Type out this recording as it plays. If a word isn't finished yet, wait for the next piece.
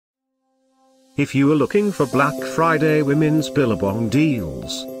If you are looking for Black Friday women's Billabong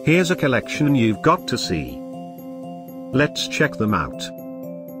deals, here's a collection you've got to see. Let's check them out.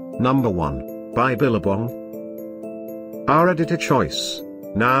 Number 1, by Billabong. Our editor choice,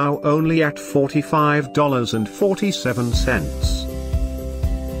 now only at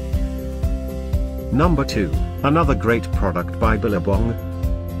 $45.47. Number 2, another great product by Billabong.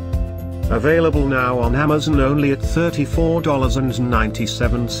 Available now on Amazon only at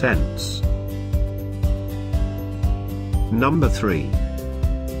 $34.97. Number 3.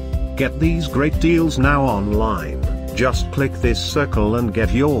 Get these great deals now online, just click this circle and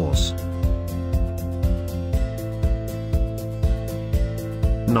get yours.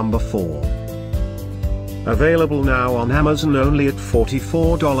 Number 4. Available now on Amazon only at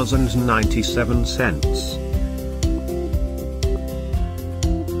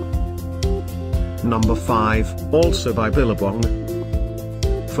 $44.97. Number 5, also by Billabong.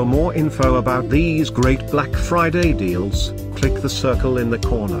 For more info about these great Black Friday deals, click the circle in the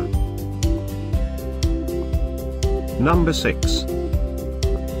corner. Number 6.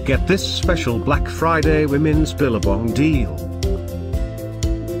 Get this special Black Friday women's Billabong deal.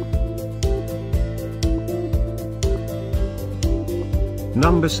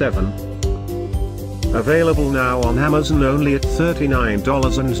 Number 7. Available now on Amazon only at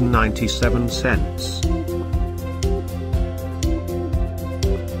 $39.97.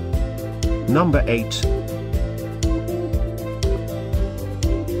 Number 8.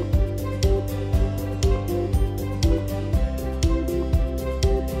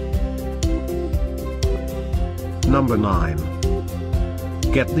 Number 9.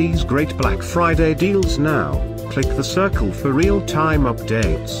 Get these great Black Friday deals now, click the circle for real-time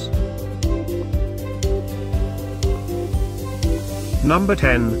updates. Number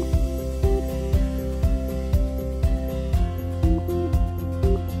 10.